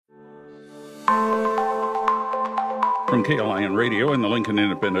From KLIN Radio and the Lincoln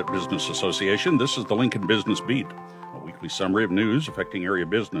Independent Business Association, this is the Lincoln Business Beat, a weekly summary of news affecting area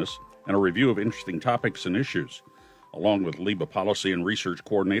business and a review of interesting topics and issues. Along with LIBA Policy and Research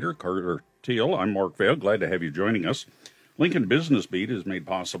Coordinator Carter Teal, I'm Mark Vail. Glad to have you joining us. Lincoln Business Beat is made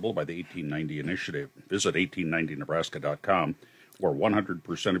possible by the 1890 Initiative. Visit 1890nebraska.com, where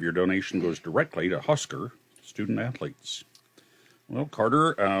 100% of your donation goes directly to Husker student-athletes. Well,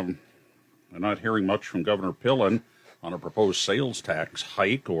 Carter, I'm not hearing much from Governor Pillen on a proposed sales tax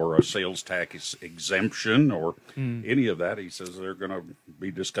hike or a sales tax exemption or any of that. He says they're going to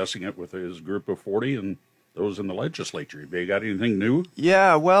be discussing it with his group of 40 and those in the legislature. Have you got anything new?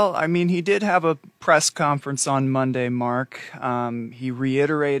 Yeah, well, I mean, he did have a press conference on Monday, Mark. He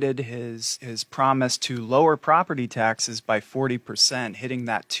reiterated his promise to lower property taxes by 40%, hitting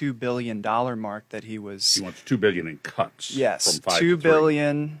that $2 billion mark that he was... He wants $2 billion in cuts. Yes, from 5 $2 to 3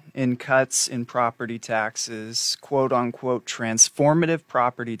 billion in cuts in property taxes, quote-unquote transformative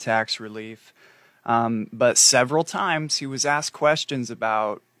property tax relief. But several times he was asked questions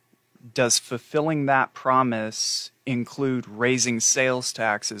about, does fulfilling that promise include raising sales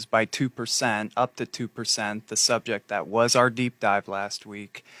taxes by 2%, up to 2%, the subject that was our deep dive last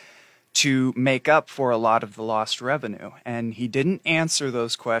week, to make up for a lot of the lost revenue? And he didn't answer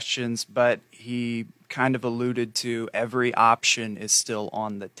those questions, but he kind of alluded to every option is still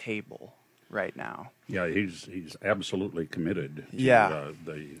on the table right now. Yeah, he's absolutely committed to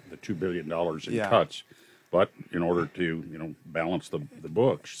the $2 billion in cuts. But in order to, balance the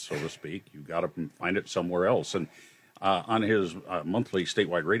books, so to speak, you've got to find it somewhere else. And on his monthly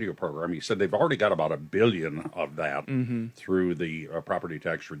statewide radio program, he said they've already got about $1 billion of that through the property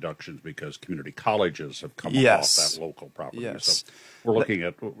tax reductions because community colleges have come off that local property. Yes. So we're looking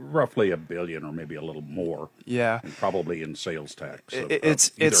at roughly $1 billion or maybe a little more. Yeah. And probably in sales tax.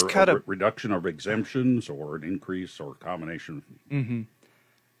 It's cut a reduction of exemptions or an increase or a combination. Mm-hmm.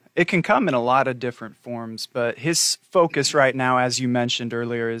 It can come in a lot of different forms, but his focus right now, as you mentioned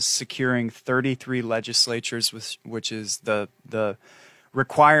earlier, is securing 33 legislatures, which is the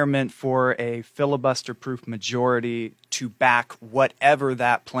requirement for a filibuster-proof majority to back whatever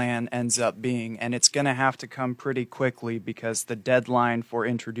that plan ends up being. And it's going to have to come pretty quickly because the deadline for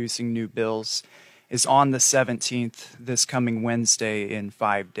introducing new bills is on the 17th, this coming Wednesday, in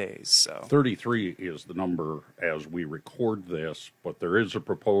 5 days. So 33 is the number as we record this, but there is a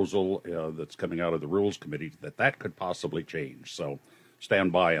proposal that's coming out of the Rules Committee that could possibly change. So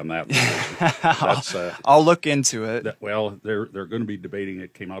stand by on that. I'll look into it. They're going to be debating.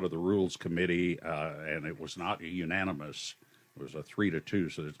 It came out of the Rules Committee, and it was not unanimous. It was a 3-2,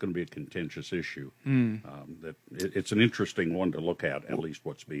 so it's going to be a contentious issue. It's an interesting one to look at least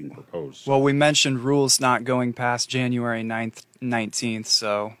what's being proposed. Well, we mentioned rules not going past January 19th,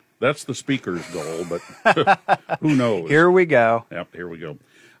 so... That's the speaker's goal, but who knows? Here we go. Yep, here we go.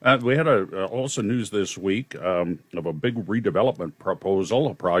 We had also news this week of a big redevelopment proposal,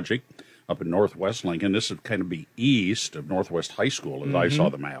 a project up in Northwest Lincoln. This would kind of be east of Northwest High School, as I saw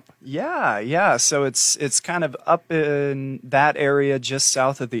the map. Yeah. So it's kind of up in that area just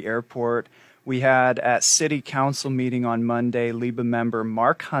south of the airport. We had at City Council meeting on Monday, LIBA member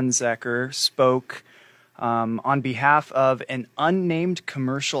Mark Hunzecker spoke on behalf of an unnamed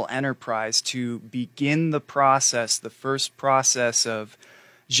commercial enterprise to begin the first process of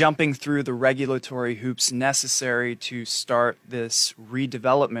jumping through the regulatory hoops necessary to start this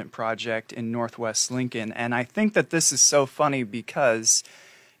redevelopment project in Northwest Lincoln. And I think that this is so funny because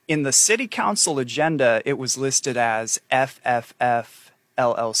in the City Council agenda, it was listed as FFF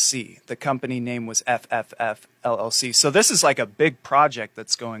LLC. The company name was FFF LLC. So this is like a big project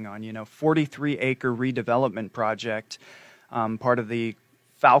that's going on, 43-acre redevelopment project, part of the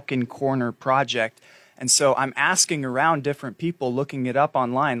Falcon Corner project. And so I'm asking around different people, looking it up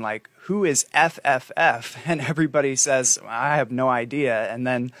online, like, who is FFF? And everybody says, I have no idea. And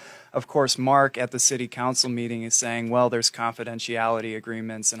then, of course, Mark at the city council meeting is saying, well, there's confidentiality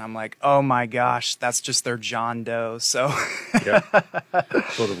agreements. And I'm like, oh, my gosh, that's just their John Doe. So yeah,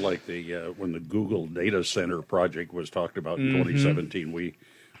 sort of like when the Google data center project was talked about in 2017. We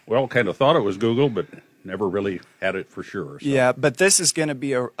kind of thought it was Google, but never really had it for sure. So. Yeah, but this is going to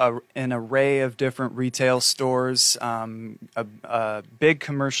be an array of different retail stores, a big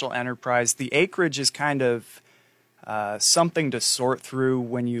commercial enterprise. The acreage is kind of something to sort through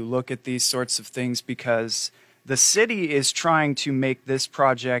when you look at these sorts of things because the city is trying to make this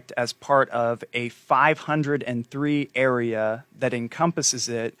project as part of a 503 area that encompasses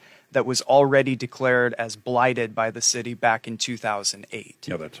it that was already declared as blighted by the city back in 2008.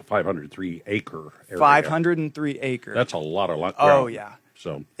 Yeah, that's a 503-acre area. 503 acres. That's a lot of land. Oh, yeah.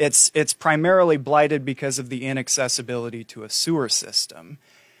 So it's primarily blighted because of the inaccessibility to a sewer system.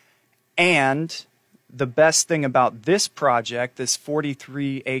 And the best thing about this project, this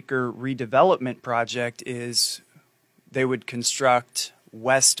 43-acre redevelopment project, is they would construct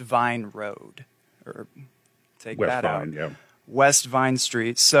West Vine Road, or take West that Vine, out. yeah. West Vine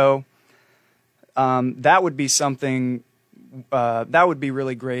Street. So that would be something that would be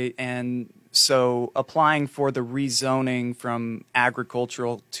really great. And so applying for the rezoning from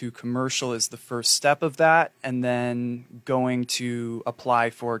agricultural to commercial is the first step of that, and then going to apply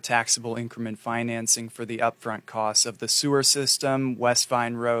for taxable increment financing for the upfront costs of the sewer system, West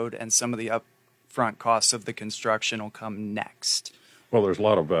Vine Road, and some of the upfront costs of the construction will come next. Well, there's a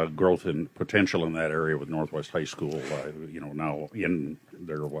lot of growth and potential in that area with Northwest High School, now in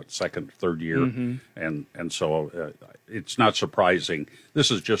their, second, third year. Mm-hmm. And so it's not surprising.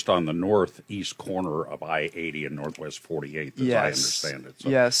 This is just on the northeast corner of I-80 and Northwest 48th, as I understand it. So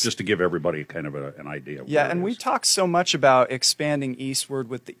just to give everybody kind of an idea. Yeah, and we talk so much about expanding eastward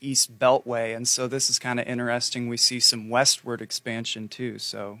with the East Beltway, and so this is kind of interesting. We see some westward expansion, too,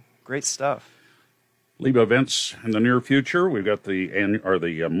 so great stuff. LIBA events in the near future. We've got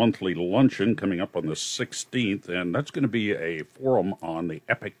the monthly luncheon coming up on the 16th, and that's going to be a forum on the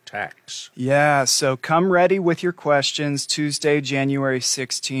epic tax. Yeah, so come ready with your questions. Tuesday, January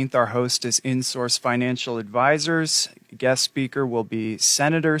 16th, our host is InSource Financial Advisors. Guest speaker will be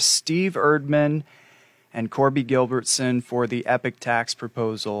Senator Steve Erdman and Corby Gilbertson for the epic tax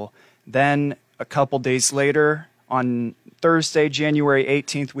proposal. Then a couple days later, on Thursday, January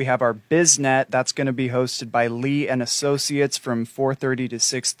 18th, we have our BizNet. That's going to be hosted by Lee and Associates from 4:30 to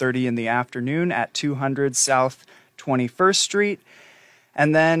 6:30 in the afternoon at 200 South 21st Street.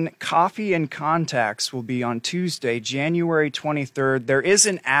 And then Coffee and Contacts will be on Tuesday, January 23rd. There is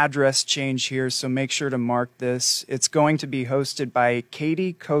an address change here, so make sure to mark this. It's going to be hosted by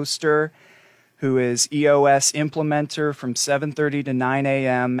Katie Coaster, who is EOS implementer, from 7:30 to 9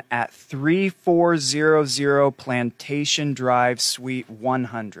 a.m. at 3400 Plantation Drive, Suite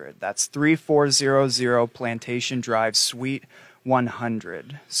 100. That's 3400 Plantation Drive, Suite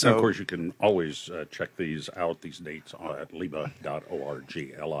 100. So, and of course, you can always check these dates at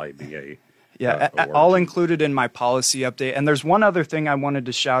liba.org, L-I-B-A. Yeah, all included in my policy update. And there's one other thing I wanted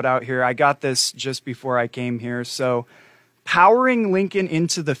to shout out here. I got this just before I came here. So, Powering Lincoln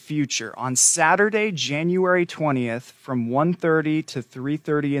into the Future on Saturday, January 20th from 1:30 to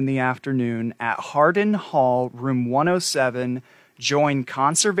 3:30 in the afternoon at Hardin Hall, room 107. Join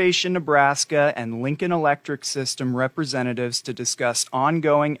Conservation Nebraska and Lincoln Electric System representatives to discuss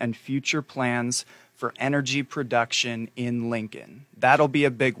ongoing and future plans for energy production in Lincoln. That'll be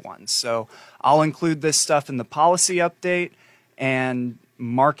a big one. So I'll include this stuff in the policy update, and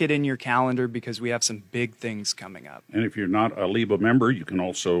mark it in your calendar because we have some big things coming up. And if you're not a LIBA member, you can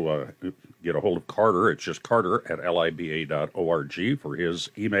also get a hold of Carter. It's just Carter at liba.org for his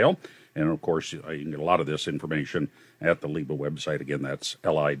email. And, of course, you can get a lot of this information at the LIBA website. Again, that's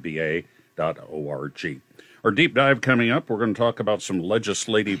liba.org. Our deep dive coming up, we're going to talk about some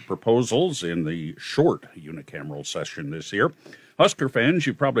legislative proposals in the short unicameral session this year. Husker fans,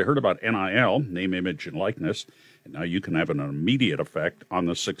 you've probably heard about NIL, name, image, and likeness. And now you can have an immediate effect on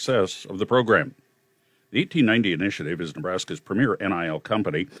the success of the program. The 1890 Initiative is Nebraska's premier NIL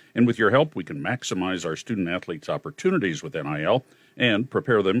company, and with your help, we can maximize our student-athletes' opportunities with NIL and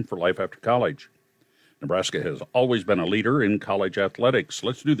prepare them for life after college. Nebraska has always been a leader in college athletics.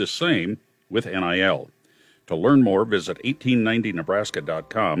 Let's do the same with NIL. To learn more, visit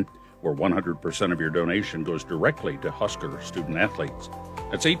 1890nebraska.com, where 100% of your donation goes directly to Husker student-athletes.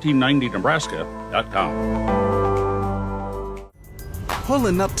 That's 1890nebraska.com.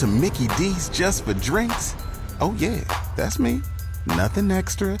 Pulling up to Mickey D's just for drinks? Oh yeah, that's me. Nothing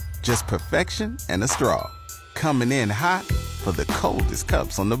extra, just perfection and a straw. Coming in hot for the coldest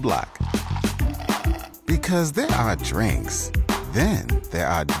cups on the block. Because there are drinks. Then there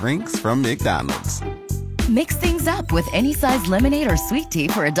are drinks from McDonald's. Mix things up with any size lemonade or sweet tea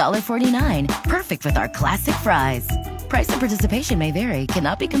for $1.49. Perfect with our classic fries. Price and participation may vary.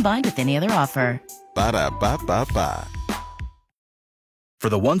 Cannot be combined with any other offer. Ba-da-ba-ba-ba. For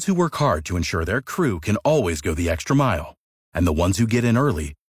the ones who work hard to ensure their crew can always go the extra mile, and the ones who get in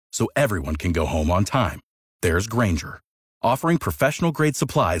early so everyone can go home on time, there's Grainger, offering professional-grade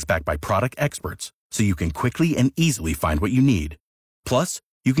supplies backed by product experts so you can quickly and easily find what you need. Plus,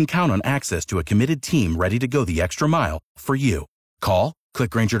 you can count on access to a committed team ready to go the extra mile for you. Call, click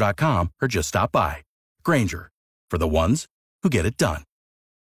Grainger.com, or just stop by. Grainger, for the ones who get it done.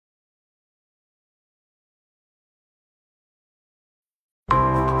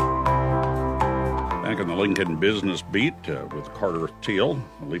 Back in the Lincoln Business Beat with Carter Teal,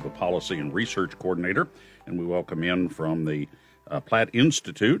 LIBA Policy and Research Coordinator, and we welcome in from the Platte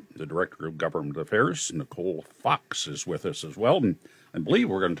Institute, the Director of Government Affairs, Nicole Fox is with us as well. And I believe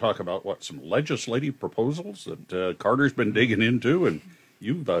we're going to talk about, some legislative proposals that Carter's been digging into, and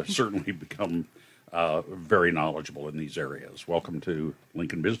you've certainly become very knowledgeable in these areas. Welcome to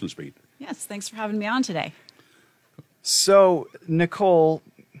Lincoln Business Beat. Yes, thanks for having me on today. So, Nicole,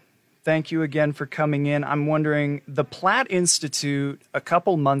 thank you again for coming in. I'm wondering, the Platte Institute a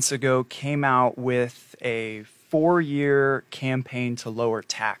couple months ago came out with a 4-year campaign to lower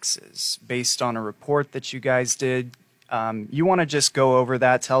taxes based on a report that you guys did. You want to just go over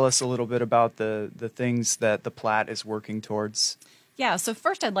that? Tell us a little bit about the things that the Platte is working towards. Yeah, so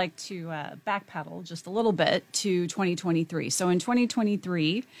first I'd like to backpedal just a little bit to 2023. So in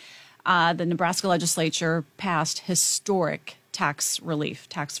 2023, the Nebraska legislature passed historic tax relief,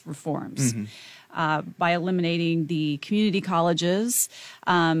 tax reforms, by eliminating the community colleges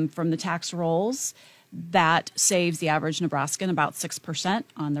from the tax rolls. That saves the average Nebraskan about 6%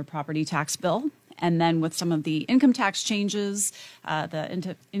 on their property tax bill. And then with some of the income tax changes,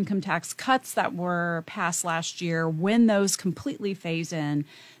 the income tax cuts that were passed last year, when those completely phase in,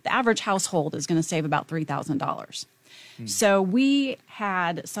 the average household is going to save about $3,000. So we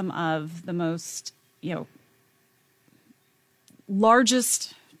had some of the most,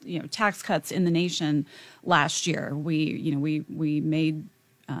 largest, tax cuts in the nation last year. We made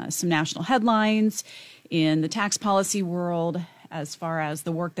some national headlines in the tax policy world as far as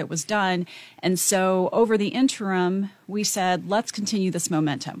the work that was done. And so over the interim, we said, let's continue this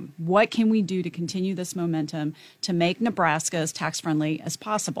momentum. What can we do to continue this momentum to make Nebraska as tax friendly as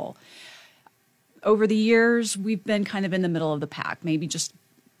possible? Over the years, we've been kind of in the middle of the pack, maybe just,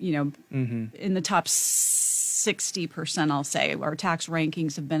 in the top 60%, I'll say. Our tax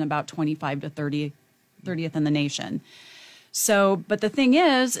rankings have been about 25 to 30th in the nation. So, but the thing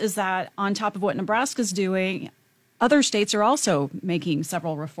is that on top of what Nebraska's doing, other states are also making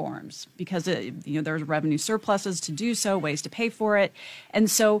several reforms because, there's revenue surpluses to do so, ways to pay for it. And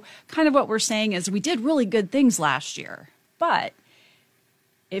so kind of what we're saying is we did really good things last year, but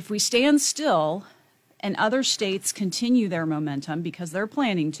if we stand still and other states continue their momentum because they're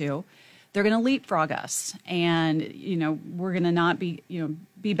planning to, they're going to leapfrog us. And, we're going to not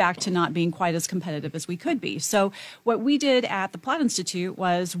be back to not being quite as competitive as we could be. So what we did at the Platte Institute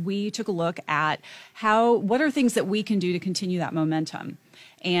was we took a look at what are things that we can do to continue that momentum.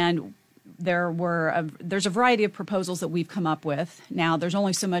 And there's a variety of proposals that we've come up with. Now, there's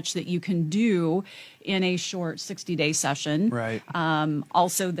only so much that you can do in a short 60-day session. Right.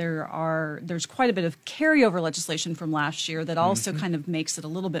 Also, there's quite a bit of carryover legislation from last year that also kind of makes it a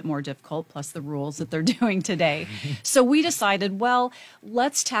little bit more difficult, plus the rules that they're doing today. So we decided, well,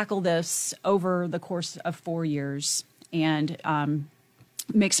 let's tackle this over the course of 4 years and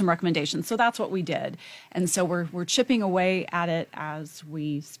make some recommendations. So that's what we did. And so we're chipping away at it as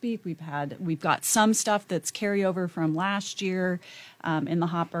we speak. We've got some stuff that's carryover from last year in the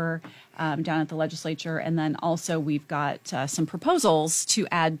hopper down at the legislature. And then also we've got some proposals to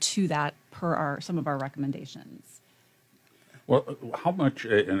add to that per some of our recommendations. Well, how much,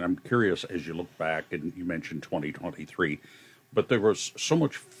 and I'm curious as you look back, and you mentioned 2023, but there was so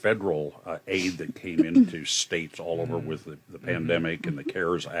much federal aid that came into states all over with the pandemic and the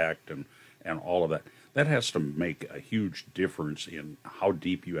CARES Act and all of that. That has to make a huge difference in how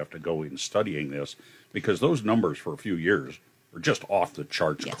deep you have to go in studying this, because those numbers for a few years are just off the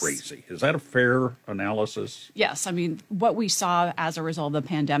charts crazy. Is that a fair analysis? Yes. I mean, what we saw as a result of the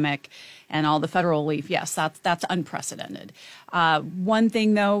pandemic and all the federal relief, yes, that's unprecedented. One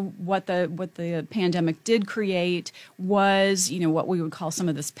thing, though, what the pandemic did create was, what we would call some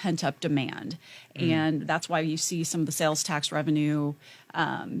of this pent-up demand. And that's why you see some of the sales tax revenue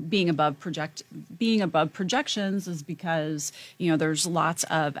being above projections is because, there's lots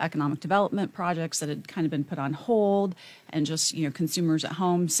of economic development projects that had kind of been put on hold and just, consumers at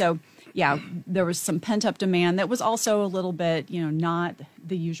home. So, yeah, there was some pent-up demand that was also a little bit, not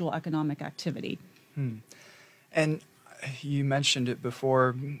the usual economic activity. And you mentioned it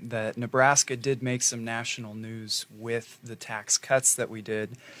before that Nebraska did make some national news with the tax cuts that we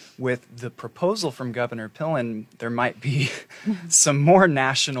did. With the proposal from Governor Pillen, there might be some more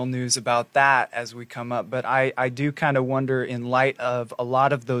national news about that as we come up. But I do kind of wonder, in light of a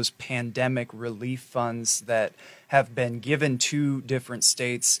lot of those pandemic relief funds that have been given to different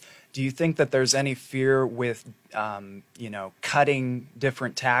states, do you think that there's any fear with, cutting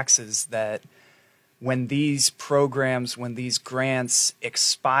different taxes that when these programs, when these grants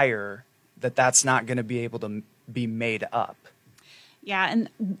expire, that's not going to be able to be made up? Yeah, and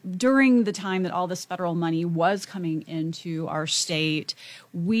during the time that all this federal money was coming into our state,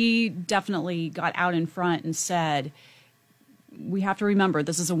 we definitely got out in front and said, we have to remember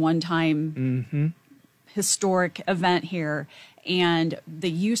this is a one-time historic event here, and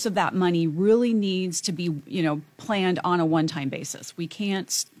the use of that money really needs to be, planned on a one-time basis. We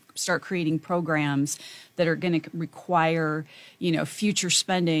can't start creating programs that are going to require, future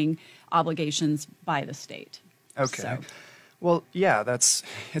spending obligations by the state. Okay. So. Well, yeah,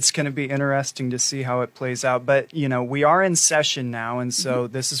 it's going to be interesting to see how it plays out. But, we are in session now, and so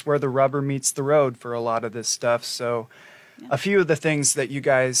this is where the rubber meets the road for a lot of this stuff. So a few of the things that you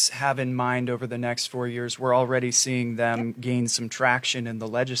guys have in mind over the next 4 years, we're already seeing them gain some traction in the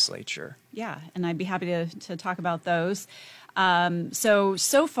legislature. Yeah, and I'd be happy to talk about those.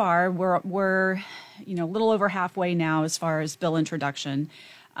 So far, we're a little over halfway now as far as bill introduction.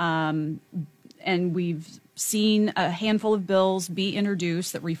 And we've seen a handful of bills be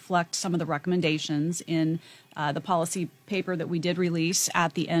introduced that reflect some of the recommendations in the policy paper that we did release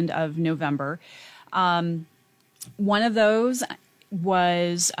at the end of November. One of those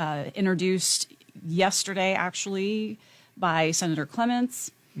was introduced yesterday, actually, by Senator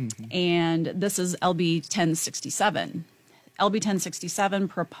Clements, and this is LB 1067. LB 1067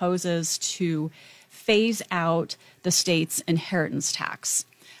 proposes to phase out the state's inheritance tax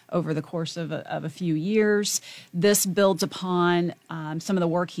over the course of a few years. This builds upon some of the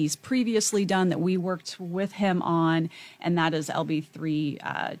work he's previously done that we worked with him on, and that is LB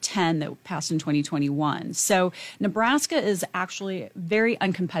 310 that passed in 2021. So Nebraska is actually very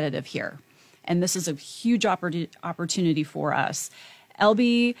uncompetitive here, and this is a huge opportunity for us.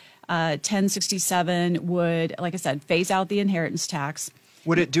 LB 1067 would, like I said, phase out the inheritance tax.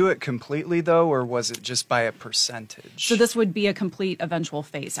 Would it do it completely, though, or was it just by a percentage? So this would be a complete eventual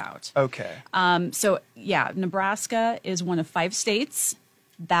phase out. Okay. Nebraska is one of 5 states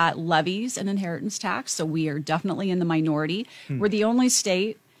that levies an inheritance tax, so we are definitely in the minority. We're the only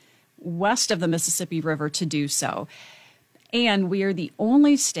state west of the Mississippi River to do so. And we are the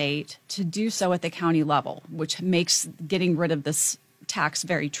only state to do so at the county level, which makes getting rid of this tax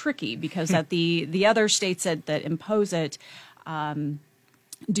very tricky because at the other states that impose it,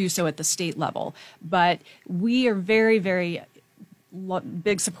 do so at the state level. But we are very, very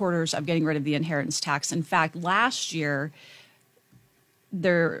big supporters of getting rid of the inheritance tax. In fact, last year,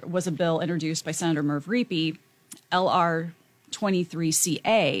 there was a bill introduced by Senator Merv Reapy, LR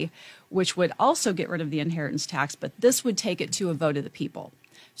 23CA, which would also get rid of the inheritance tax, but this would take it to a vote of the people.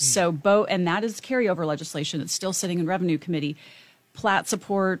 So, and that is carryover legislation. It's still sitting in Revenue Committee. Platte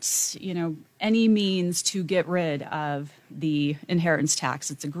supports, any means to get rid of the inheritance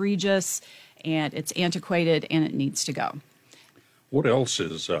tax. It's egregious, and it's antiquated, and it needs to go. What else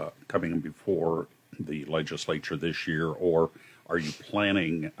is coming before the legislature this year, or are you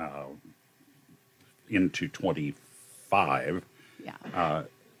planning into 25? Yeah.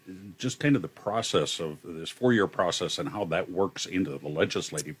 Just kind of the process of this 4-year process and how that works into the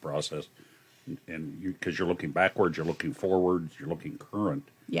legislative process. And because you're looking backwards, you're looking forwards, you're looking current.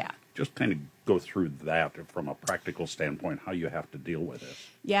 Yeah. Just kind of go through that from a practical standpoint, how you have to deal with it.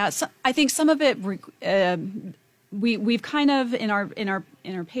 Yeah, so I think some of it we've kind of in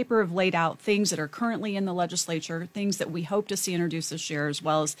our paper have laid out things that are currently in the legislature, things that we hope to see introduced this year, as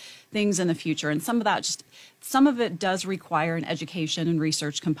well as things in the future. And some of it does require an education and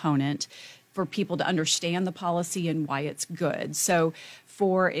research component for people to understand the policy and why it's good. So,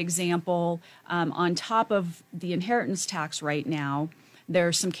 for example, on top of the inheritance tax right now,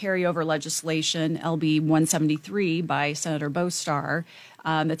 there's some carryover legislation, LB 173 by Senator Bostar,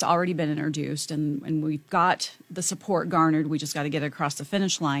 that's already been introduced, and we've got the support garnered. We just got to get it across the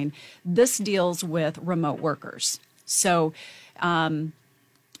finish line. This deals with remote workers. So,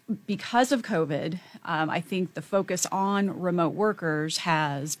 because of COVID, I think the focus on remote workers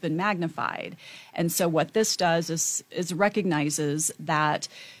has been magnified. And so what this does is recognizes that,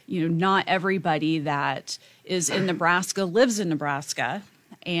 not everybody that is in Nebraska lives in Nebraska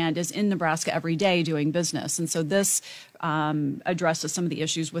and is in Nebraska every day doing business. And so this addresses some of the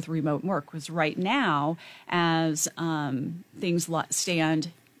issues with remote work. Because right now, as things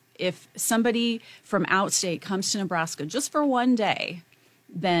stand, if somebody from outstate comes to Nebraska just for one day,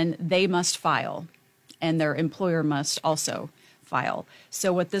 then they must file, and their employer must also file.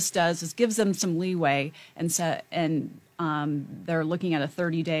 So what this does is gives them some leeway, and they're looking at a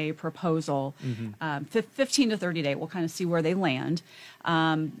 30-day proposal, 15 to 30 day. We'll kind of see where they land,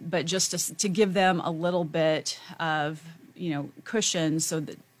 but just to give them a little bit of cushion, so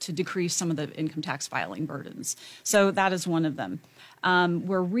that to decrease some of the income tax filing burdens. So that is one of them.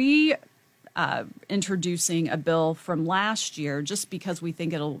 We're introducing a bill from last year just because we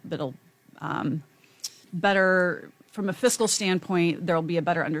think it'll better, from a fiscal standpoint, there'll be a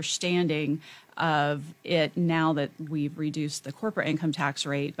better understanding of it now that we've reduced the corporate income tax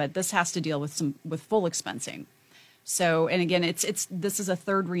rate. But this has to deal with full expensing. So, and again, this is a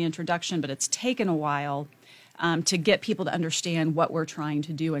third reintroduction, but it's taken a while to get people to understand what we're trying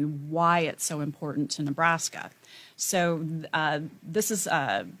to do and why it's so important to Nebraska. So this is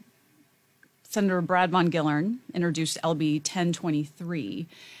Senator Brad Von Gillern introduced LB 1023.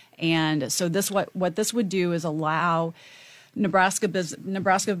 And so what this would do is allow Nebraska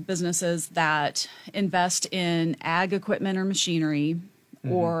businesses that invest in ag equipment or machinery,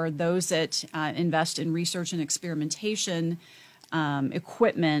 or those that invest in research and experimentation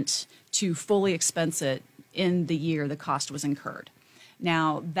equipment to fully expense it in the year the cost was incurred.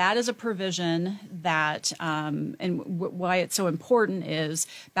 Now, that is a provision that, why it's so important is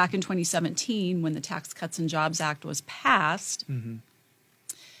back in 2017, when the Tax Cuts and Jobs Act was passed,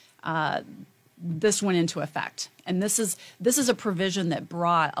 this went into effect. And this is a provision that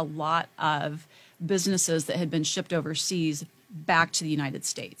brought a lot of businesses that had been shipped overseas back to the United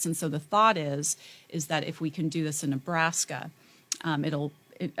States. And so the thought is that if we can do this in Nebraska, it'll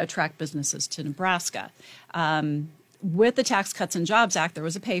attract businesses to Nebraska. With the Tax Cuts and Jobs Act, there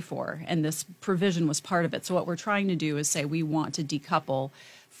was a pay for, and this provision was part of it. So what we're trying to do is say we want to decouple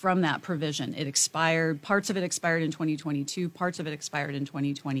from that provision. It expired, parts of it expired in 2022, parts of it expired in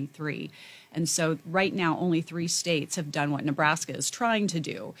 2023. And so right now only 3 states have done what Nebraska is trying to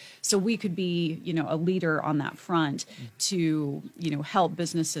do. So we could be, a leader on that front to, help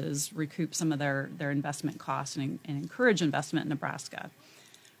businesses recoup some of their investment costs and encourage investment in Nebraska.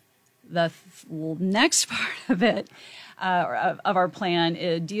 The next part of it, of our plan,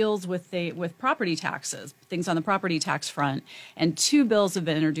 it deals with property taxes, things on the property tax front, and 2 bills have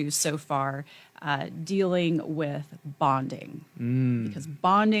been introduced so far dealing with bonding, because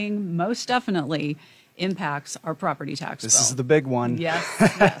bonding most definitely impacts our property tax bill. This is the big one.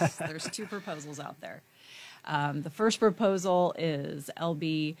 Yes. There's 2 proposals out there. The first proposal is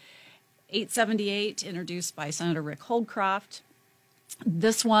LB 878, introduced by Senator Rick Holdcroft.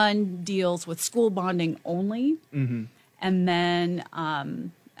 This one deals with school bonding only. And then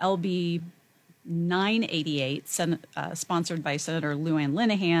LB 988, sponsored by Senator Lou Ann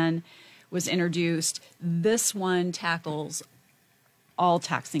Linehan, was introduced. This one tackles all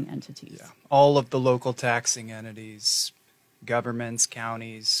taxing entities. Yeah. All of the local taxing entities, governments,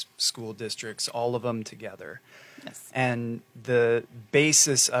 counties, school districts, all of them together. Yes. And the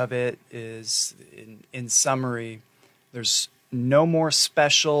basis of it is, in summary, there's no more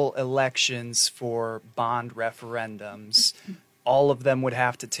special elections for bond referendums. All of them would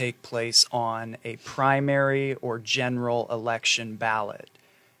have to take place on a primary or general election ballot.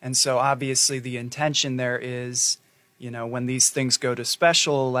 And so obviously the intention there is, when these things go to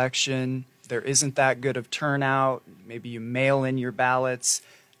special election, there isn't that good of turnout. Maybe you mail in your ballots.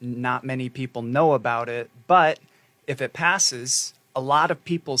 Not many people know about it. But if it passes, a lot of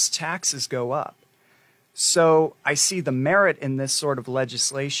people's taxes go up. So I see the merit in this sort of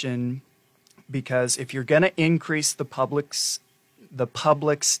legislation, because if you're going to increase the public's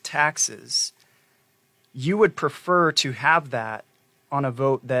taxes, you would prefer to have that on a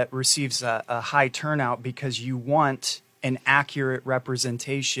vote that receives a high turnout, because you want an accurate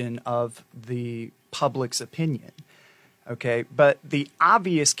representation of the public's opinion. Okay, but the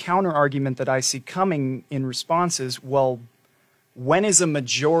obvious counter argument that I see coming in response is, well, when is a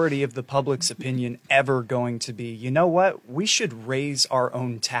majority of the public's opinion ever going to be, you know what, we should raise our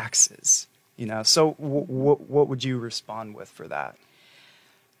own taxes? So what would you respond with for that?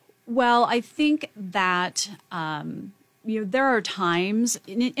 Well, I think that, there are times,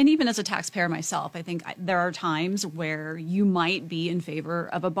 and even as a taxpayer myself, I think there are times where you might be in favor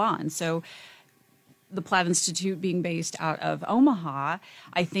of a bond. So the Platte Institute being based out of Omaha,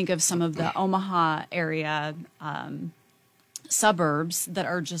 I think of some of the Omaha area suburbs that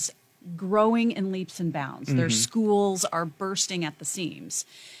are just growing in leaps and bounds. Their schools are bursting at the seams.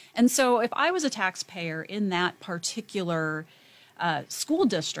 And so if I was a taxpayer in that particular school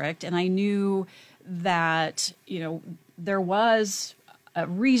district, and I knew that, there was a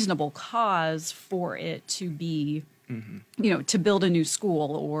reasonable cause for it to be, to build a new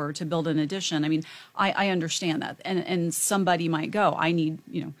school or to build an addition. I mean, I understand that. And somebody might go,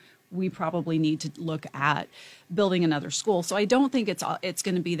 we probably need to look at building another school. So I don't think it's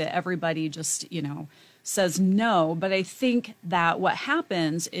going to be that everybody just, says no. But I think that what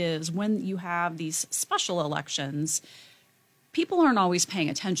happens is when you have these special elections, people aren't always paying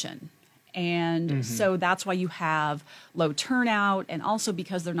attention. And so that's why you have low turnout, and also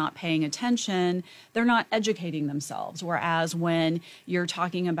because they're not paying attention, they're not educating themselves. Whereas when you're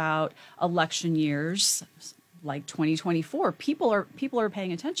talking about election years like 2024, people are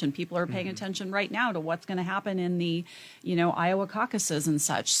paying attention. People are paying attention right now to what's going to happen in the, Iowa caucuses and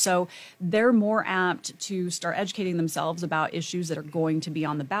such. So they're more apt to start educating themselves about issues that are going to be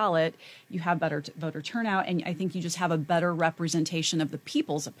on the ballot. You have better voter turnout, and I think you just have a better representation of the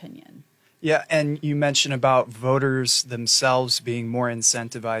people's opinion. Yeah, and you mentioned about voters themselves being more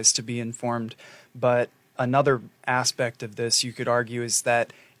incentivized to be informed, but another aspect of this you could argue is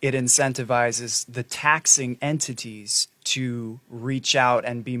that it incentivizes the taxing entities to reach out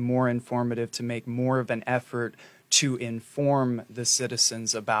and be more informative, to make more of an effort to inform the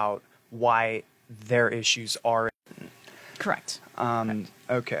citizens about why their issues are. Correct.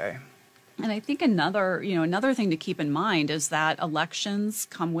 Okay. And I think another thing to keep in mind is that elections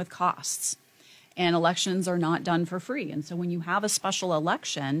come with costs, and elections are not done for free. And so when you have a special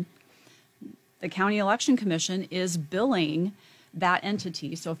election, the County Election Commission is billing that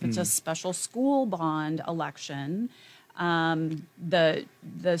entity. So if it's a special school bond election, the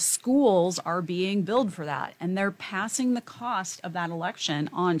schools are being billed for that, and they're passing the cost of that election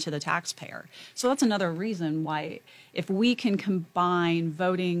on to the taxpayer. So that's another reason why, if we can combine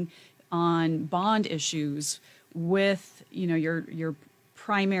voting on bond issues with your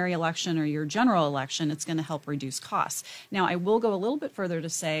primary election or your general election, it's going to help reduce costs. Now, I will go a little bit further to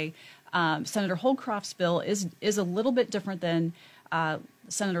say Senator Holdcroft's bill is a little bit different than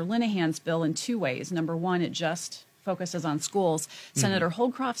Senator Linehan's bill in two ways. Number one, it just focuses on schools. Senator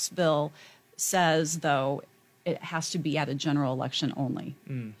Holdcroft's bill says, though, it has to be at a general election only.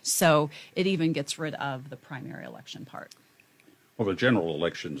 So it even gets rid of the primary election part. Well, the general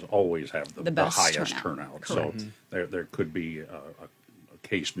elections always have the best highest turnout. So there could be a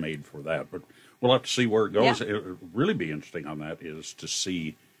case made for that. But we'll have to see where it goes. Yeah. It would really be interesting on that is to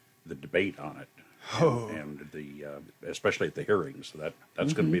see the debate on it. And the especially at the hearings. So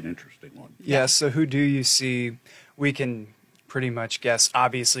that's going to be an interesting one. Yeah, so who do you see? We can pretty much guess.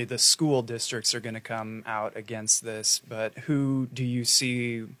 Obviously, the school districts are going to come out against this, but who do you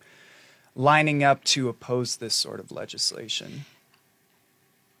see lining up to oppose this sort of legislation?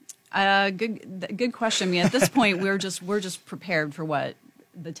 Good question. I mean, at this point, we're just prepared for what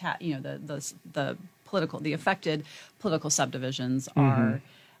the affected political subdivisions are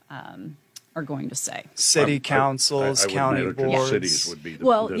going to say. City councils, I would county imagine boards. cities would be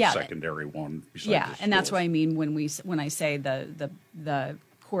the secondary one. Besides the and that's schools. what I mean when I say the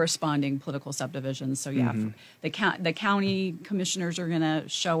corresponding political subdivisions. So the county commissioners are going to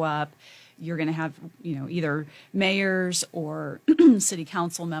show up. You're going to have either mayors or city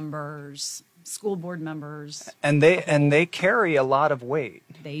council members, school board members, and they carry a lot of weight.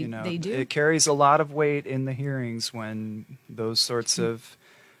 They do. It carries a lot of weight in the hearings when those sorts of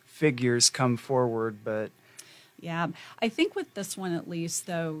figures come forward. But yeah, I think with this one at least,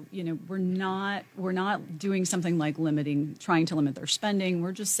 though, we're not doing something like trying to limit their spending.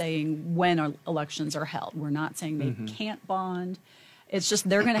 We're just saying when our elections are held. We're not saying they can't bond. It's just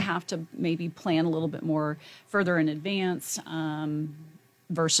they're going to have to maybe plan a little bit more further in advance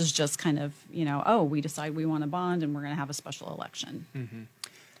versus just kind of, we decide we want to bond and we're going to have a special election.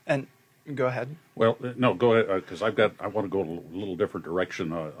 And go ahead. Well, no, go ahead, because I want to go a little different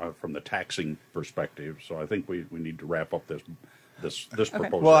direction from the taxing perspective. So I think we need to wrap up this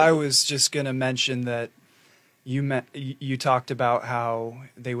proposal. Well, I was just going to mention that you talked about how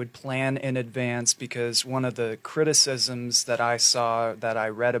they would plan in advance, because one of the criticisms that I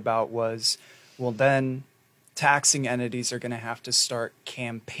read about was, well, then taxing entities are going to have to start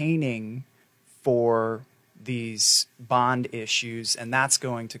campaigning for these bond issues, and that's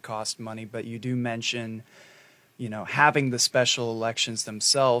going to cost money. But you do mention, having the special elections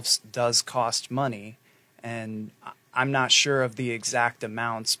themselves does cost money, and I'm not sure of the exact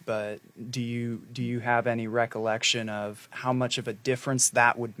amounts, but do you have any recollection of how much of a difference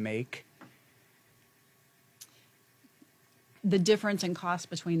that would make? The difference in cost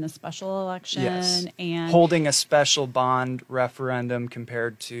between the special election and holding a special bond referendum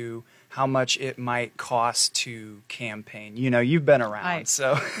compared to how much it might cost to campaign. You've been around,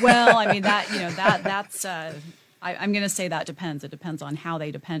 so. Well, I mean that's. I'm going to say that depends. It depends on how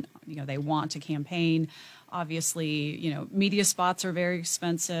they they want to campaign. Obviously, media spots are very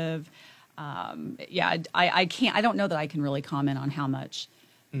expensive. I can't. I don't know that I can really comment on how much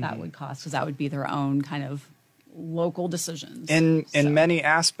that would cost, because that would be their own kind of local decisions. In So, many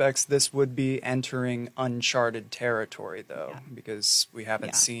aspects, this would be entering uncharted territory, though, because we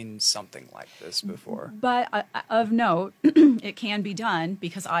haven't seen something like this before. But of note, it can be done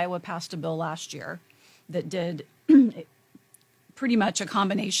because Iowa passed a bill last year that did pretty much a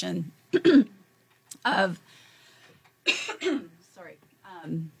combination of sorry.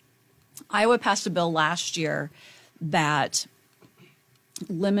 Iowa passed a bill last year that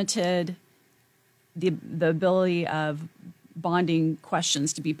limited the ability of bonding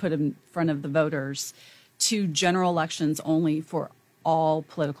questions to be put in front of the voters to general elections only for all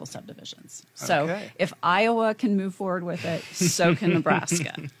political subdivisions. So Okay. if Iowa can move forward with it, so can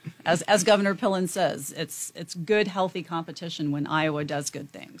Nebraska. As Governor Pillen says, it's good, healthy competition when Iowa does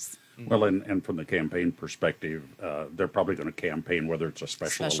good things. Well, and from the campaign perspective, they're probably going to campaign whether it's a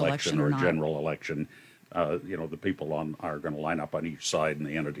special election or a not. general election. The people are going to line up on each side, and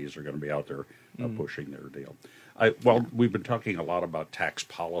the entities are going to be out there pushing their deal. We've been talking a lot about tax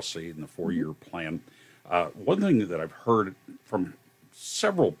policy and the four-year plan. One thing that I've heard from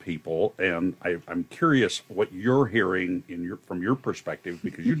several people, and I'm curious what you're hearing from your perspective,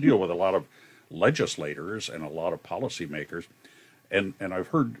 because you deal with a lot of legislators and a lot of policymakers, and I've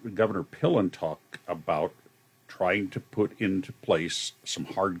heard Governor Pillen talk about trying to put into place some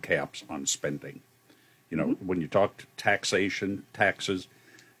hard caps on spending. When you talk to taxation, taxes,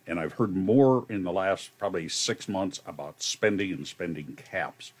 and I've heard more in the last probably 6 months about spending and spending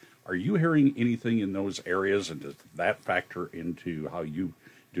caps. Are you hearing anything in those areas, and does that factor into how you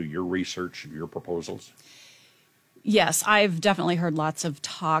do your research and your proposals? Yes, I've definitely heard lots of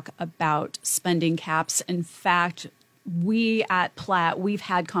talk about spending caps. In fact, we at Platte, we've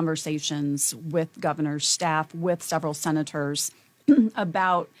had conversations with governor's staff, with several senators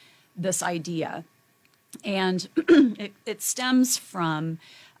about this idea. And it stems from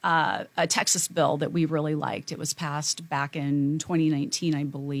a Texas bill that we really liked. It was passed back in 2019, I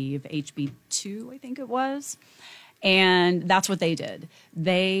believe, HB 2, I think it was. And that's what they did.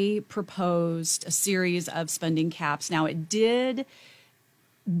 They proposed a series of spending caps. Now, it did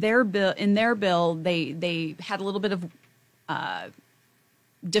in their bill, they had a little bit of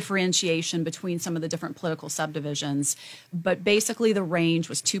differentiation between some of the different political subdivisions, but basically the range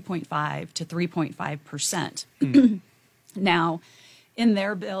was 2.5 to 3.5%. Now, in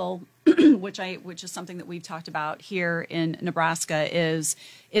their bill, which is something that we've talked about here in Nebraska, is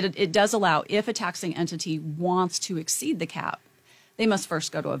it does allow, if a taxing entity wants to exceed the cap, they must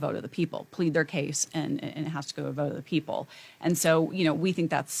first go to a vote of the people, plead their case, and it has to go to a vote of the people. And so, we think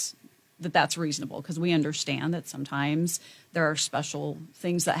that's reasonable, because we understand that sometimes there are special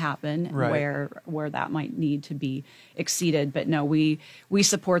things that happen where that might need to be exceeded. But no, we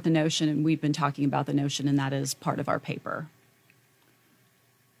support the notion, and we've been talking about the notion, and that is part of our paper.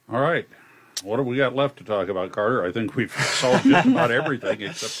 All right. What have we got left to talk about, Carter? I think we've solved just about everything,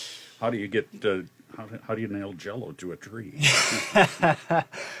 except how do you get how do you nail Jell-O to a tree?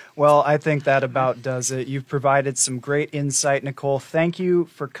 Well, I think that about does it. You've provided some great insight, Nicole. Thank you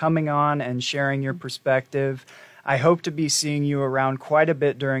for coming on and sharing your perspective. I hope to be seeing you around quite a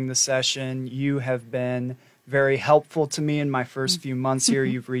bit during the session. You have been very helpful to me in my first few months here.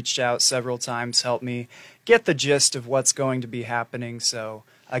 You've reached out several times, helped me get the gist of what's going to be happening. So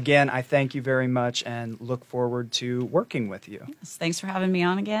again, I thank you very much and look forward to working with you. Yes, thanks for having me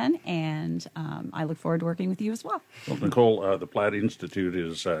on again, and I look forward to working with you as well. Well, Nicole, the Platte Institute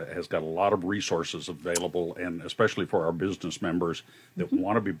has got a lot of resources available, and especially for our business members that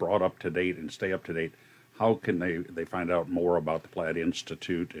want to be brought up to date and stay up to date. How can they find out more about the Platte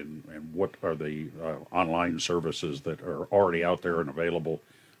Institute, and what are the online services that are already out there and available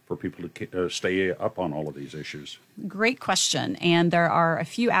for people to stay up on all of these issues? Great question. And there are a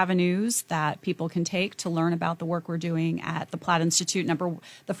few avenues that people can take to learn about the work we're doing at the Platte Institute.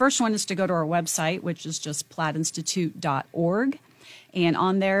 The first one is to go to our website, which is just platteinstitute.org. And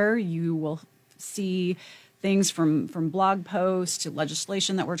on there, you will see things from blog posts to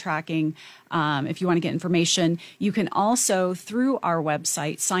legislation that we're tracking. If you want to get information, you can also, through our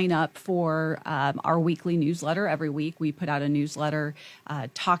website, sign up for our weekly newsletter. Every week we put out a newsletter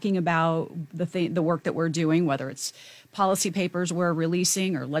talking about the work that we're doing, whether it's policy papers we're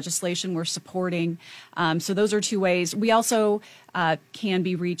releasing or legislation we're supporting. So those are two ways. We also can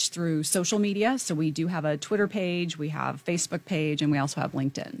be reached through social media. So we do have a Twitter page, we have a Facebook page, and we also have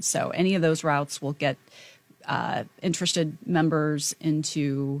LinkedIn. So any of those routes will get interested members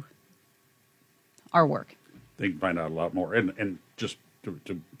into our work. They can find out a lot more. And just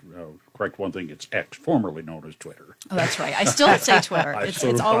to correct one thing, it's X, formerly known as Twitter. Oh, that's right. I still say Twitter. I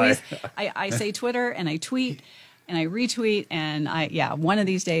It's always, I say Twitter and I tweet, and I retweet, and one of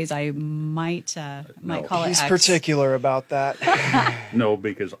these days I might call it He's X. particular about that. No,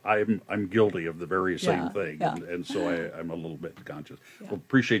 because I'm guilty of the very same thing, yeah. and so I'm a little bit conscious. Well,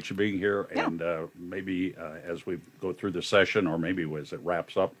 appreciate you being here, and maybe as we go through the session, or maybe as it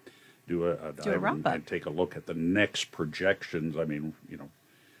wraps up, do a dive and take a look at the next projections. I mean,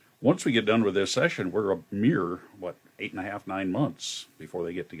 once we get done with this session, we're a mere 8.5, 9 months before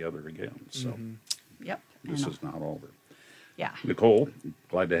they get together again. So, Yep. this is not over. Yeah. Nicole,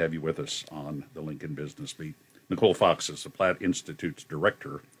 glad to have you with us on the Lincoln Business Beat. Nicole Fox is the Platte Institute's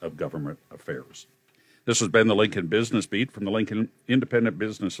Director of Government Affairs. This has been the Lincoln Business Beat from the Lincoln Independent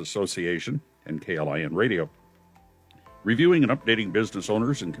Business Association and KLIN Radio. Reviewing and updating business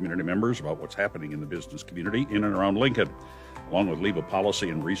owners and community members about what's happening in the business community in and around Lincoln. Along with LIBA Policy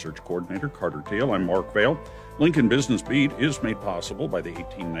and Research Coordinator Carter Teal, I'm Mark Vail. Lincoln Business Beat is made possible by the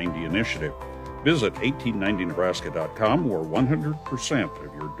 1890 Initiative. Visit 1890nebraska.com, where 100%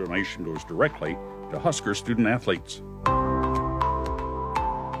 of your donation goes directly to Husker student athletes.